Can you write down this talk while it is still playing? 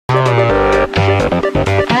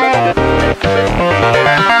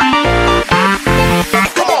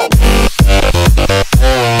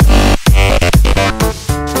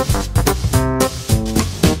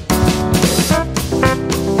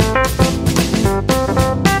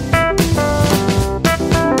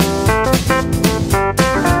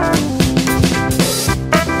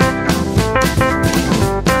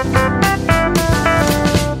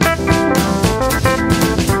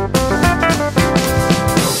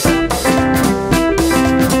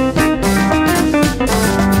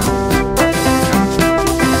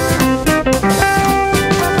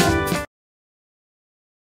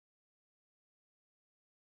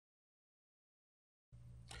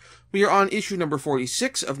We are on issue number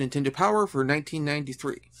 46 of Nintendo Power for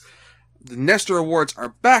 1993. The Nestor Awards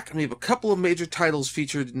are back, and we have a couple of major titles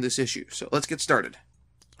featured in this issue, so let's get started.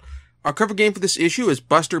 Our cover game for this issue is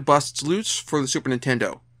Buster Busts Loose for the Super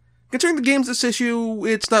Nintendo. Concerning the games this issue,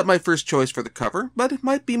 it's not my first choice for the cover, but it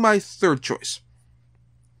might be my third choice.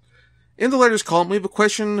 In the letters column, we have a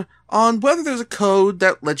question on whether there's a code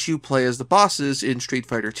that lets you play as the bosses in Street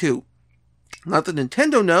Fighter II. Not that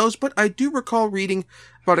Nintendo knows, but I do recall reading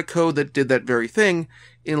about a code that did that very thing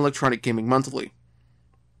in Electronic Gaming Monthly.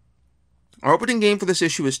 Our opening game for this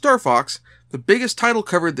issue is Star Fox, the biggest title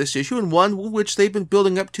covered this issue and one which they've been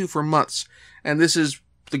building up to for months, and this is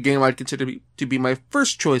the game I'd consider to be my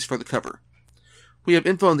first choice for the cover. We have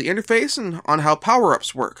info on the interface and on how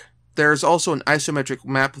power-ups work. There's also an isometric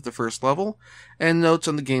map of the first level, and notes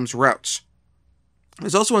on the game's routes.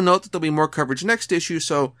 There's also a note that there'll be more coverage next issue,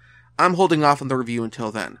 so I'm holding off on the review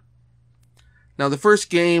until then. Now, the first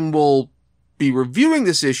game we'll be reviewing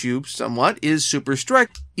this issue somewhat is Super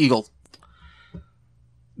Strike Eagle.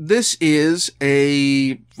 This is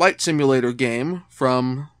a flight simulator game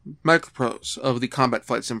from Microprose of the combat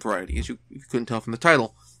flight sim variety, as you couldn't tell from the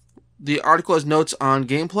title. The article has notes on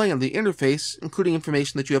gameplay and the interface, including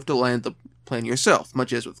information that you have to land the plane yourself,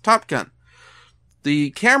 much as with Top Gun. The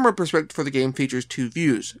camera perspective for the game features two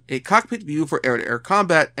views, a cockpit view for air-to-air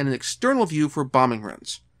combat and an external view for bombing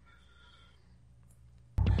runs.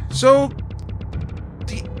 So,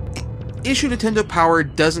 the issue Nintendo Power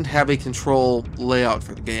doesn't have a control layout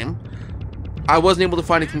for the game. I wasn't able to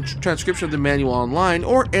find a transcription of the manual online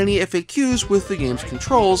or any FAQs with the game's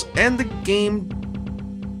controls, and the game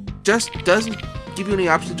just doesn't give you any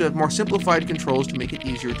options to have more simplified controls to make it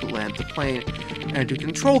easier to land the plane and to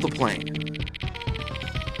control the plane.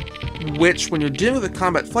 Which, when you're dealing with a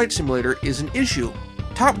combat flight simulator, is an issue.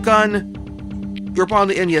 Top Gun, you're on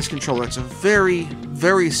the NES controller. It's a very,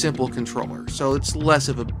 very simple controller, so it's less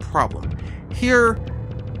of a problem. Here,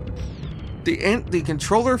 the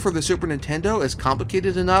controller for the Super Nintendo is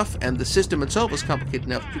complicated enough, and the system itself is complicated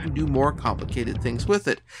enough that you can do more complicated things with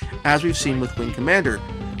it, as we've seen with Wing Commander,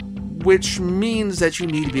 which means that you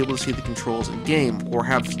need to be able to see the controls in game, or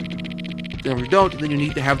if you don't, then you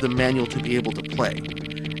need to have the manual to be able to play.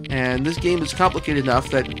 And this game is complicated enough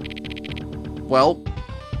that, well,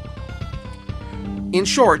 in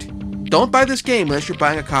short, don't buy this game unless you're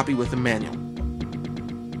buying a copy with a manual.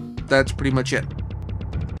 That's pretty much it.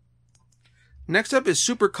 Next up is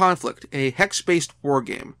Super Conflict, a hex-based war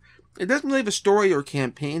game. It doesn't really have a story or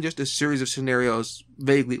campaign, just a series of scenarios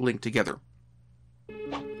vaguely linked together.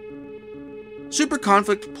 Super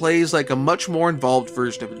Conflict plays like a much more involved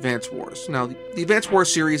version of Advance Wars. Now, the Advance Wars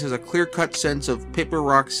series has a clear-cut sense of paper,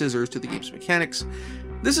 rock, scissors to the game's mechanics.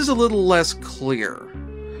 This is a little less clear.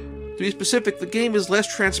 To be specific, the game is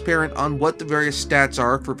less transparent on what the various stats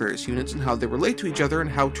are for various units and how they relate to each other and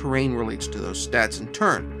how terrain relates to those stats in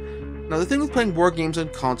turn. Now, the thing with playing war games on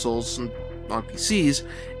consoles and on PCs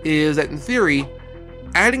is that, in theory,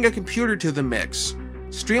 adding a computer to the mix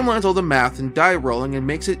streamlines all the math and die rolling and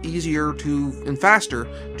makes it easier and faster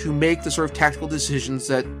to make the sort of tactical decisions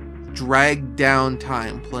that drag down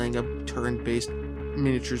time playing a turn-based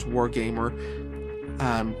miniatures war game or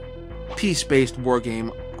piece-based war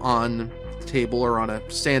game on the table or on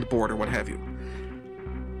a sandboard or what have you.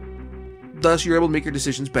 Thus, you're able to make your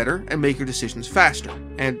decisions better and make your decisions faster,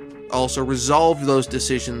 and also resolve those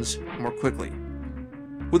decisions more quickly.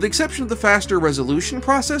 With the exception of the faster resolution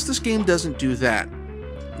process, this game doesn't do that.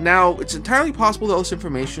 Now, it's entirely possible that all this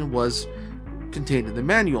information was contained in the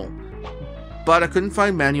manual, but I couldn't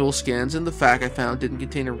find manual scans, and the FAQ I found didn't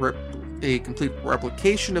contain a complete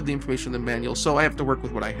replication of the information in the manual, so I have to work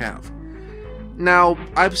with what I have. Now,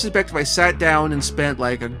 I suspect if I sat down and spent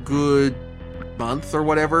like a good month or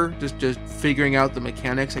whatever, just figuring out the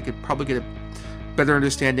mechanics, I could probably get a better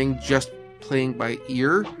understanding just playing by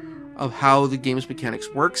ear of how the game's mechanics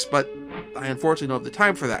works, but I unfortunately don't have the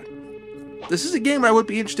time for that. This is a game I would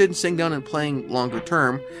be interested in sitting down and playing longer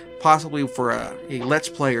term, possibly for a Let's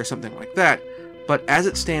Play or something like that, but as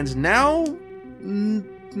it stands now,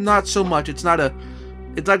 not so much. It's not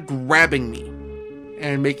grabbing me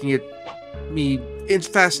and making it's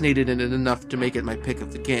fascinated in it enough to make it my pick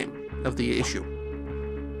of the game, of the issue.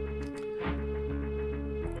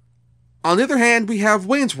 On the other hand, we have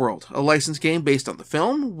Wayne's World, a licensed game based on the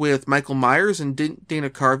film, with Michael Myers and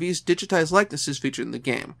Dana Carvey's digitized likenesses featured in the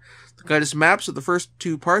game. The guide is maps of the first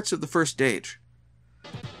two parts of the first stage.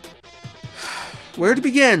 Where to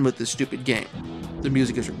begin with this stupid game? The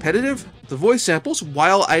music is repetitive, the voice samples,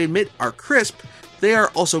 while I admit are crisp, they are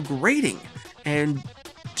also grating, and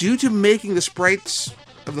due to making the sprites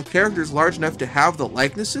of the characters large enough to have the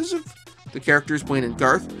likenesses of the characters Wayne and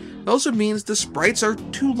Garth, It also means the sprites are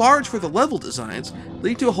too large for the level designs,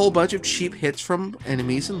 leading to a whole bunch of cheap hits from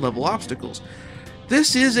enemies and level obstacles.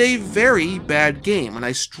 This is a very bad game, and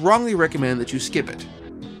I strongly recommend that you skip it.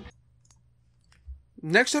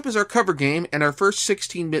 Next up is our cover game and our first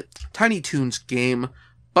 16-bit Tiny Toons game,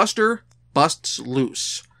 Buster Busts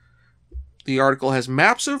Loose. The article has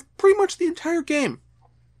maps of pretty much the entire game.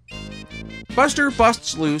 Buster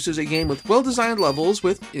Busts Loose is a game with well-designed levels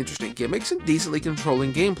with interesting gimmicks and decently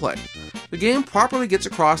controlling gameplay. The game properly gets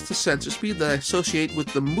across the sense of speed that I associate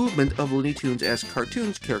with the movement of Looney Tunes-esque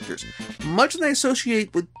cartoons characters, much than I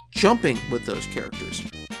associate with jumping with those characters.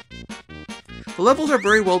 The levels are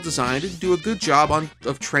very well designed and do a good job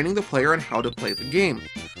of training the player on how to play the game.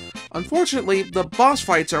 Unfortunately, the boss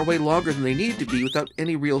fights are way longer than they need to be without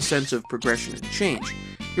any real sense of progression and change.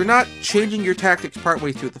 You're not changing your tactics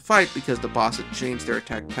partway through the fight because the boss had changed their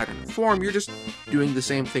attack pattern and form, you're just doing the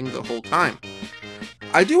same thing the whole time.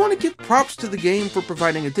 I do want to give props to the game for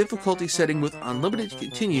providing a difficulty setting with unlimited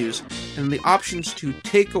continues, and the options to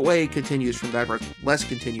take away continues from that, or less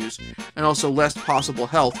continues, and also less possible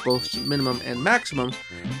health, both minimum and maximum,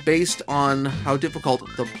 based on how difficult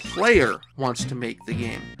the player wants to make the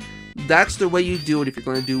game. That's the way you do it if you're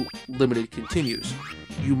going to do limited continues.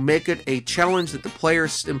 You make it a challenge that the player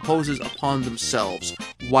imposes upon themselves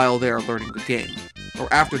while they are learning the game,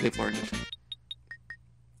 or after they've learned it.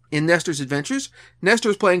 In Nestor's adventures, Nestor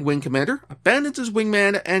is playing Wing Commander, abandons his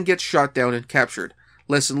wingman, and gets shot down and captured.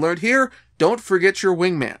 Lesson learned here, don't forget your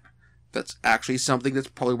wingman. That's actually something that's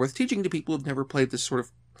probably worth teaching to people who've never played this sort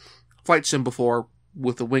of fight sim before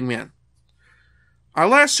with a wingman. Our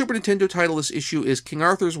last Super Nintendo title this issue is King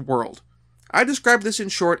Arthur's World. I describe this in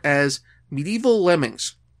short as Medieval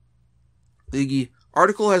Lemmings. The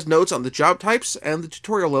article has notes on the job types and the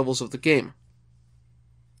tutorial levels of the game.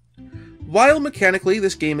 While mechanically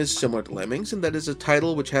this game is similar to Lemmings, and that is a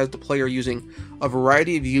title which has the player using a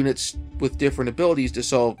variety of units with different abilities to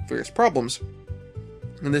solve various problems,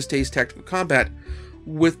 in this case tactical combat,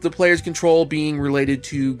 with the player's control being related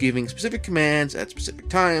to giving specific commands at specific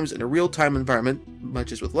times in a real-time environment,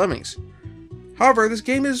 much as with Lemmings. However, this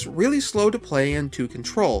game is really slow to play and to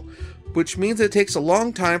control, which means that it takes a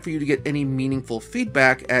long time for you to get any meaningful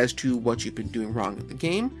feedback as to what you've been doing wrong in the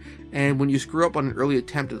game, and when you screw up on an early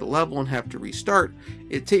attempt at a level and have to restart,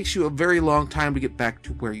 it takes you a very long time to get back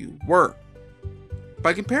to where you were.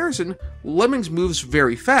 By comparison, Lemmings moves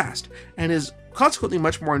very fast, and is consequently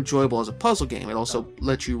much more enjoyable as a puzzle game. It also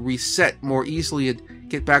lets you reset more easily and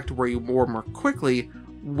get back to where you were more quickly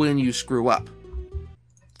when you screw up.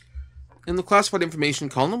 In the classified information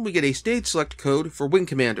column, we get a stage select code for Wing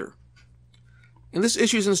Commander. In this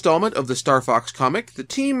issue's installment of the Star Fox comic, the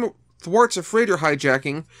team thwarts a freighter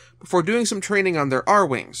hijacking before doing some training on their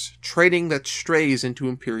R-Wings, training that strays into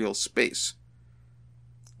Imperial space.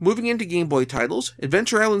 Moving into Game Boy titles,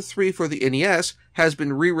 Adventure Island 3 for the NES has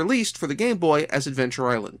been re-released for the Game Boy as Adventure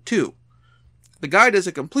Island 2. The guide is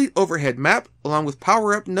a complete overhead map, along with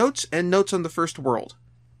power-up notes and notes on the first world.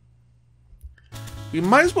 We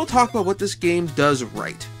might as well talk about what this game does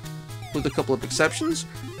right. With a couple of exceptions,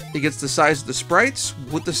 it gets the size of the sprites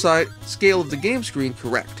with the scale of the game screen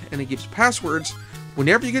correct, and it gives passwords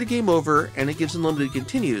whenever you get a game over, and it gives unlimited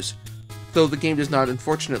continues, though the game does not,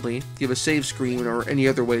 unfortunately, give a save screen or any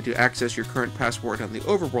other way to access your current password on the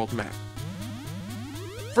overworld map.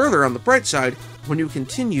 Further, on the bright side, when you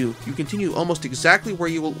continue almost exactly where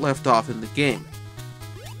you left off in the game.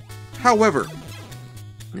 However,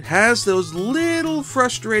 it has those little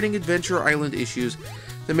frustrating Adventure Island issues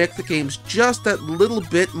that make the games just that little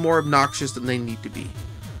bit more obnoxious than they need to be.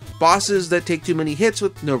 Bosses that take too many hits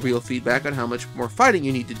with no real feedback on how much more fighting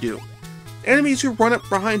you need to do. Enemies who run up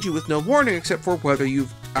behind you with no warning except for whether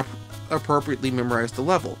you've appropriately memorized the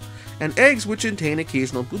level. And eggs which contain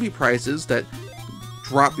occasional booby prizes that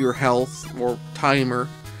drop your health or timer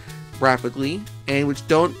rapidly, and which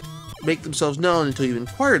don't make themselves known until you've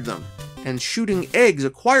acquired them. And shooting eggs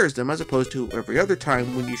acquires them, as opposed to every other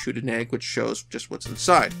time when you shoot an egg, which shows just what's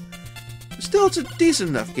inside. Still, it's a decent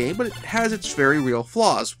enough game, but it has its very real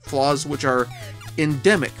flaws which are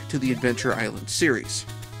endemic to the Adventure Island series.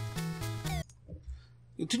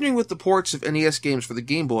 Continuing with the ports of NES games for the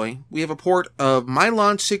Game Boy, we have a port of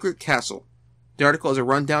Milon's Secret Castle. The article has a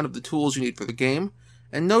rundown of the tools you need for the game,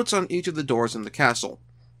 and notes on each of the doors in the castle.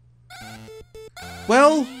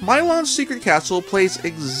 Well, Milon's Secret Castle plays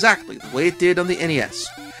exactly the way it did on the NES.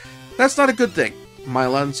 That's not a good thing.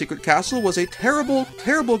 Milon's Secret Castle was a terrible,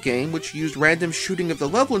 terrible game which used random shooting of the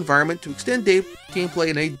level environment to extend gameplay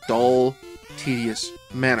in a dull, tedious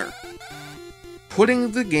manner.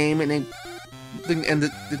 Putting the game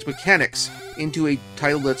its mechanics into a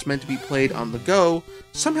title that's meant to be played on the go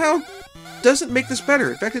somehow doesn't make this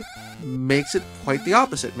better. In fact, it makes it quite the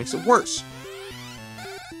opposite. It makes it worse.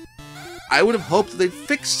 I would have hoped that they'd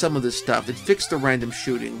fix some of this stuff. They'd fix the random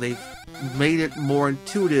shooting. They've made it more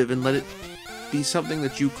intuitive and let it be something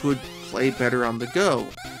that you could play better on the go.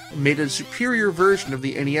 Made a superior version of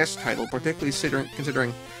the NES title, particularly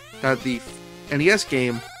considering that the NES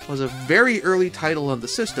game was a very early title on the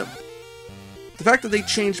system. The fact that they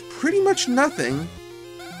changed pretty much nothing,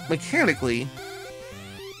 mechanically,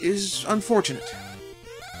 is unfortunate.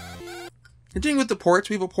 Continuing with the ports,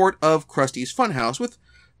 we have a port of Krusty's Funhouse with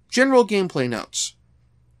general gameplay notes.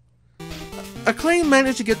 Acclaim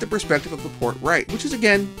managed to get the perspective of the port right, which is,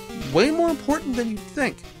 again, way more important than you'd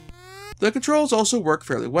think. The controls also work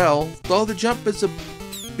fairly well, though the jump is a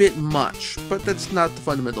bit much, but that's not the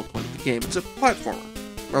fundamental point of the game. It's a platformer.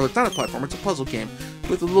 Well, it's not a platformer, it's a puzzle game,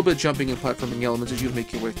 with a little bit of jumping and platforming elements as you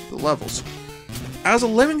make your way through the levels. As a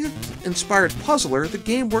Lemmings-inspired puzzler, the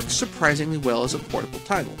game works surprisingly well as a portable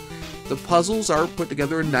title. The puzzles are put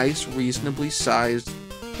together in nice, reasonably sized,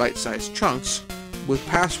 bite-sized chunks, with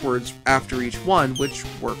passwords after each one, which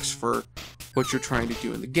works for what you're trying to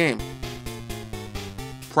do in the game.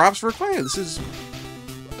 Props for Acclaim. This is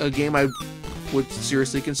a game I would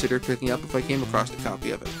seriously consider picking up if I came across a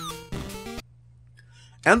copy of it.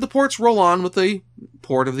 And the ports roll on with a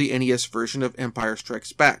port of the NES version of Empire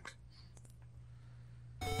Strikes Back.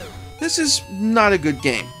 This is not a good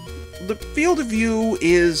game. The field of view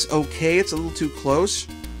is okay, it's a little too close,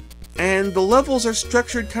 and the levels are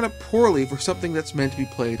structured kind of poorly for something that's meant to be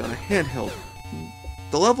played on a handheld.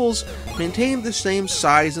 The levels maintain the same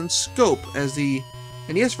size and scope as the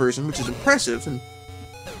NES version, which is impressive, and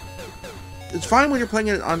it's fine when you're playing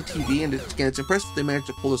it on TV, and again, it's impressive they managed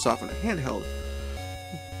to pull this off on a handheld.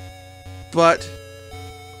 But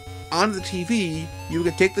on the TV, you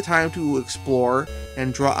can take the time to explore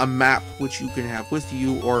and draw a map which you can have with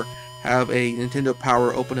you, or have a Nintendo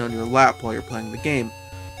Power open on your lap while you're playing the game.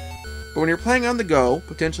 But when you're playing on the go,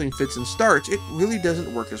 potentially in fits and starts, it really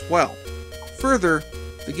doesn't work as well. Further,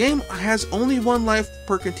 the game has only one life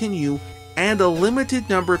per continue and a limited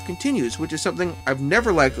number of continues, which is something I've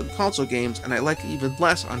never liked with console games, and I like even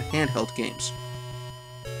less on handheld games.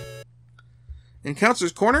 In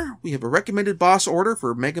Counselor's Corner, we have a recommended boss order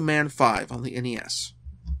for Mega Man 5 on the NES.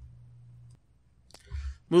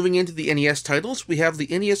 Moving into the NES titles, we have the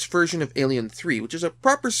NES version of Alien 3, which is a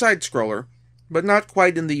proper side-scroller, but not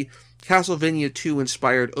quite in the Castlevania 2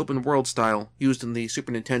 inspired open-world style used in the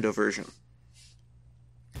Super Nintendo version.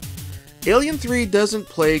 Alien 3 doesn't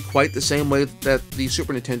play quite the same way that the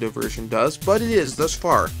Super Nintendo version does, but it is, thus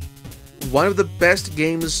far, one of the best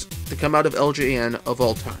games to come out of LJN of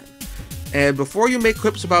all time. And before you make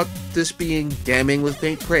quips about this being damning with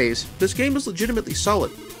faint praise, this game is legitimately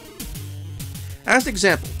solid. As an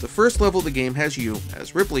example, the first level of the game has you,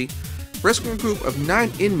 as Ripley, rescuing a group of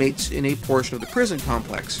 9 inmates in a portion of the prison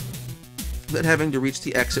complex, then having to reach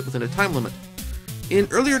the exit within a time limit. In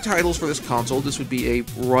earlier titles for this console, this would be a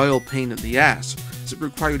royal pain in the ass, as it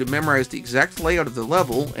would require you to memorize the exact layout of the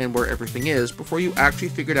level and where everything is before you actually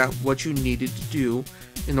figured out what you needed to do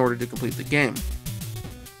in order to complete the game.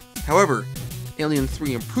 However, Alien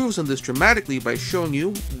 3 improves on this dramatically by showing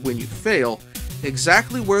you, when you fail,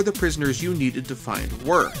 exactly where the prisoners you needed to find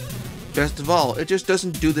were. Best of all, it just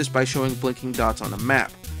doesn't do this by showing blinking dots on a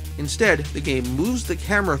map. Instead, the game moves the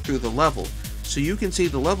camera through the level, so you can see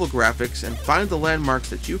the level graphics and find the landmarks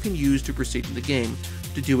that you can use to proceed in the game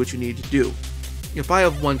to do what you need to do. If I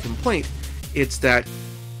have one complaint, it's that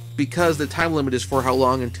because the time limit is for how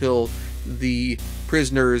long until the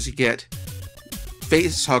prisoners get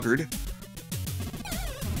face-huggered,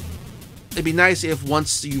 it'd be nice if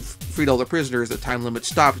once you've freed all the prisoners, the time limit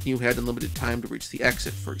stopped and you had unlimited time to reach the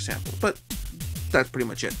exit, for example. But that's pretty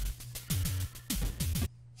much it.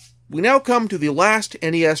 We now come to the last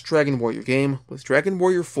NES Dragon Warrior game with Dragon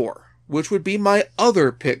Warrior 4, which would be my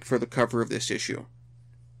other pick for the cover of this issue.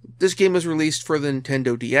 This game was released for the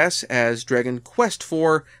Nintendo DS as Dragon Quest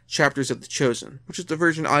IV Chapters of the Chosen, which is the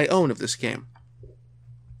version I own of this game.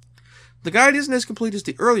 The guide isn't as complete as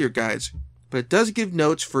the earlier guides, but it does give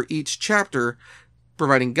notes for each chapter,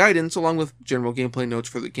 providing guidance along with general gameplay notes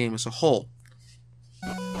for the game as a whole.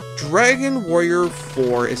 Dragon Warrior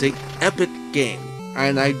 4 is an epic game,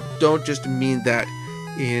 and I don't just mean that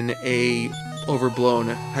in a overblown,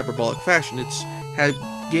 hyperbolic fashion. It's a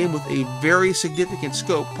game with a very significant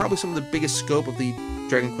scope, probably some of the biggest scope of the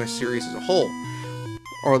Dragon Quest series as a whole,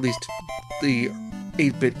 or at least the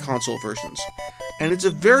 8-bit console versions. And it's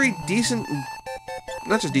a very decent,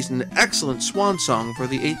 not just decent, an excellent swan song for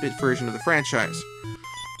the 8-bit version of the franchise.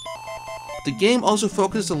 The game also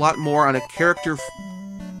focuses a lot more on a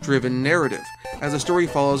character-driven narrative, as the story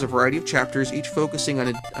follows a variety of chapters, each focusing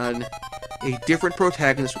on a different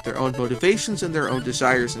protagonist with their own motivations and their own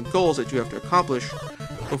desires and goals that you have to accomplish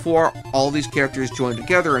before all these characters join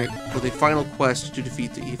together with a final quest to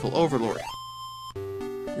defeat the evil overlord.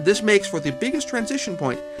 This makes for the biggest transition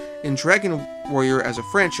point in Dragon Warrior as a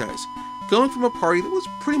franchise, going from a party that was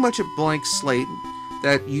pretty much a blank slate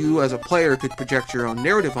that you as a player could project your own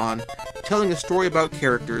narrative on, telling a story about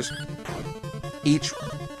characters, each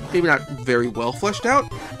maybe not very well fleshed out,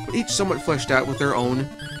 but each somewhat fleshed out with their own,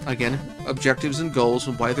 again, objectives and goals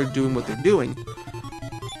and why they're doing what they're doing.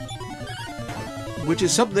 Which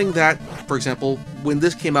is something that, for example, when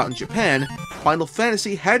this came out in Japan, Final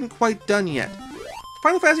Fantasy hadn't quite done yet.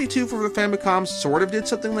 Final Fantasy II for the Famicom sort of did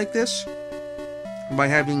something like this, by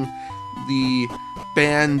having the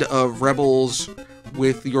band of rebels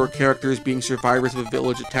with your characters being survivors of a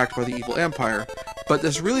village attacked by the evil empire, but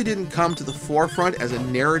this really didn't come to the forefront as a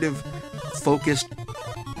narrative-focused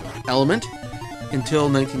element until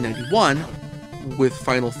 1991 with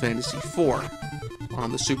Final Fantasy IV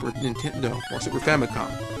on the Super Nintendo, or Super Famicom.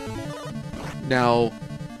 Now,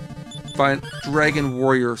 Dragon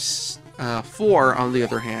Warrior 4, on the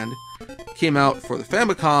other hand, came out for the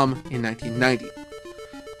Famicom in 1990.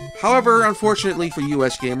 However, unfortunately for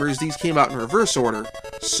US gamers, these came out in reverse order,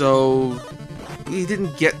 so we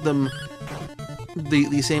didn't get them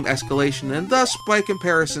the same escalation, and thus, by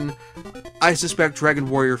comparison, I suspect Dragon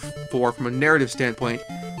Warrior 4, from a narrative standpoint,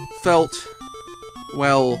 felt,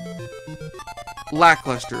 well,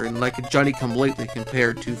 lackluster and like a Johnny-come-lately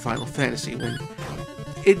compared to Final Fantasy, when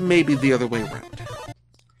it may be the other way around.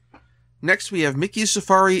 Next, we have Mickey's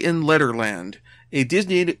Safari in Letterland, a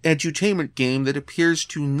Disney edutainment game that appears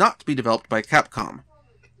to not be developed by Capcom.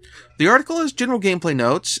 The article has general gameplay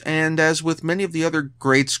notes, and as with many of the other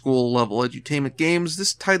grade school level edutainment games,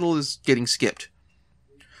 this title is getting skipped.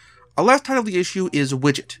 Our last title of the issue is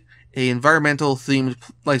Widget, a environmental-themed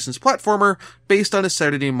licensed platformer based on a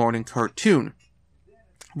Saturday morning cartoon.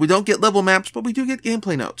 We don't get level maps, but we do get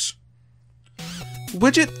gameplay notes.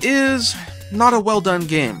 Widget is not a well-done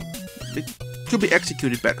game. It could be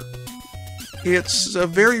executed better. It's a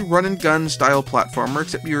very run-and-gun style platformer,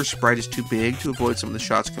 except your sprite is too big to avoid some of the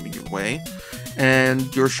shots coming your way,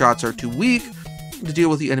 and your shots are too weak to deal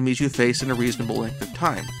with the enemies you face in a reasonable length of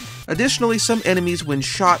time. Additionally, some enemies, when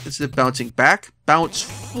shot, instead of bouncing back, bounce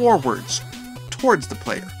forwards towards the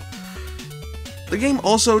player. The game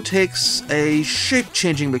also takes a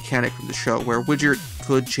shape-changing mechanic from the show, where Widget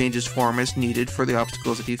could change his form as needed for the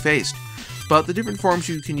obstacles that he faced. But the different forms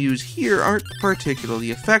you can use here aren't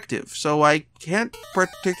particularly effective, so I can't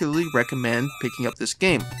particularly recommend picking up this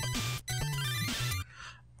game.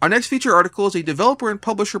 Our next feature article is a developer and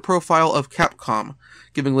publisher profile of Capcom,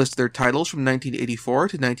 giving lists of their titles from 1984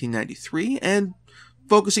 to 1993, and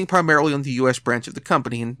focusing primarily on the US branch of the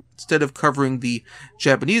company, instead of covering the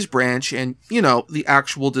Japanese branch and, the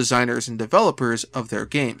actual designers and developers of their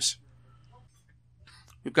games.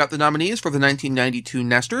 We've got the nominees for the 1992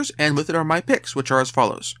 Nesters, and with it are my picks, which are as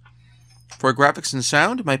follows. For graphics and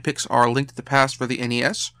sound, my picks are Link to the Past for the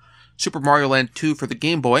NES, Super Mario Land 2 for the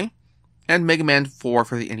Game Boy, and Mega Man 4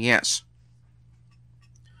 for the NES.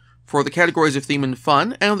 For the categories of theme and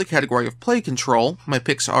fun, and the category of play control, my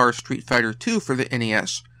picks are Street Fighter 2 for the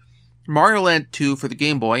NES, Mario Land 2 for the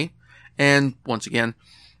Game Boy, and, once again,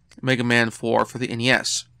 Mega Man 4 for the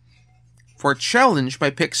NES. For challenge, my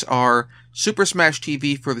picks are Super Smash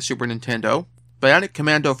TV for the Super Nintendo, Bionic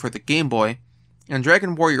Commando for the Game Boy, and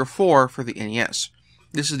Dragon Warrior 4 for the NES.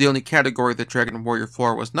 This is the only category that Dragon Warrior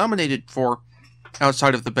 4 was nominated for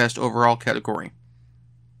outside of the Best Overall category.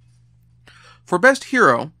 For Best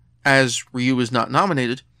Hero, as Ryu is not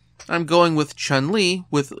nominated, I'm going with Chun-Li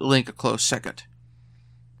with Link a close second.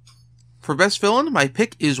 For Best Villain, my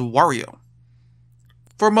pick is Wario.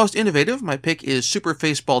 For Most Innovative, my pick is Super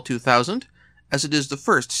Faceball 2000, as it is the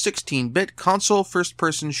first 16-bit console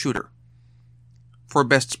first-person shooter. For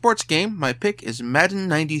Best Sports Game, my pick is Madden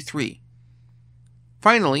 93.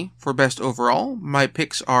 Finally, for Best Overall, my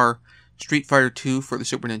picks are Street Fighter 2 for the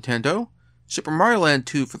Super Nintendo, Super Mario Land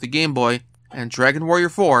 2 for the Game Boy, and Dragon Warrior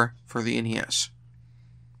 4 for the NES.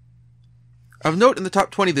 Of note in the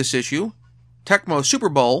top 20 this issue, Tecmo Super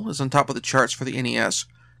Bowl is on top of the charts for the NES,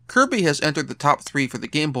 Kirby has entered the top 3 for the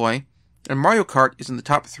Game Boy, and Mario Kart is in the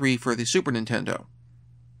top 3 for the Super Nintendo.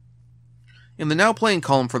 In the Now Playing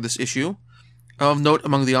column for this issue, of note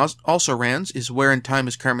among the also-rans is Where in Time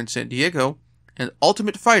is Carmen Sandiego, and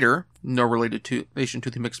Ultimate Fighter, no relation to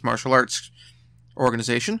the Mixed Martial Arts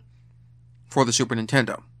organization, for the Super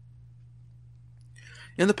Nintendo.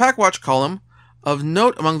 In the Pack Watch column, Of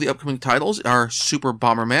note among the upcoming titles are Super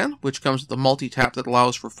Bomberman, which comes with a multi-tap that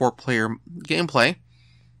allows for 4-player gameplay,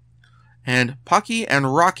 and Pocky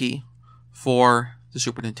and Rocky for the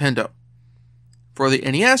Super Nintendo. For the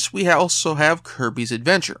NES, we also have Kirby's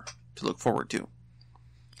Adventure to look forward to.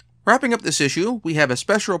 Wrapping up this issue, we have a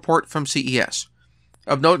special report from CES.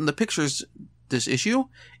 Of note in the pictures this issue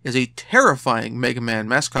is a terrifying Mega Man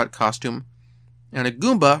mascot costume and a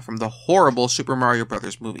Goomba from the horrible Super Mario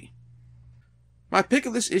Bros. Movie. My pick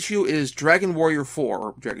of this issue is Dragon Warrior 4,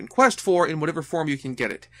 or Dragon Quest 4, in whatever form you can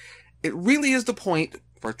get it. It really is the point, as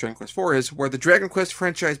far as Dragon Quest 4 is, where the Dragon Quest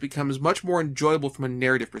franchise becomes much more enjoyable from a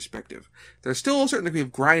narrative perspective. There's still a certain degree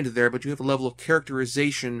of grind there, but you have a level of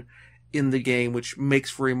characterization in the game which makes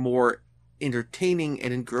for a more entertaining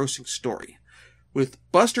and engrossing story. With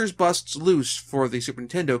Buster's Busts Loose for the Super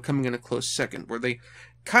Nintendo coming in a close second, where they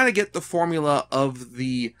kind of get the formula of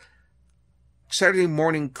the Saturday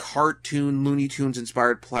morning cartoon, Looney Tunes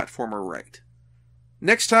inspired platformer right.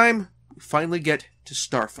 Next time, we finally get to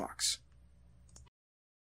Star Fox.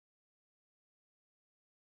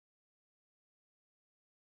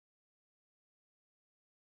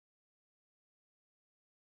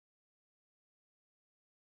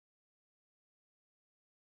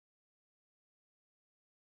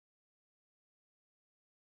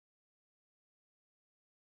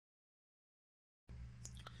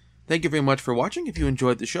 Thank you very much for watching. If you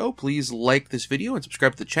enjoyed the show, please like this video and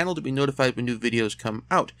subscribe to the channel to be notified when new videos come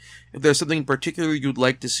out. If there's something in particular you'd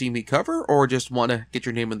like to see me cover, or just want to get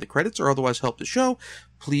your name in the credits or otherwise help the show,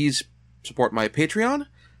 please support my Patreon.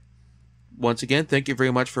 Once again, thank you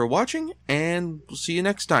very much for watching, and we'll see you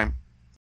next time.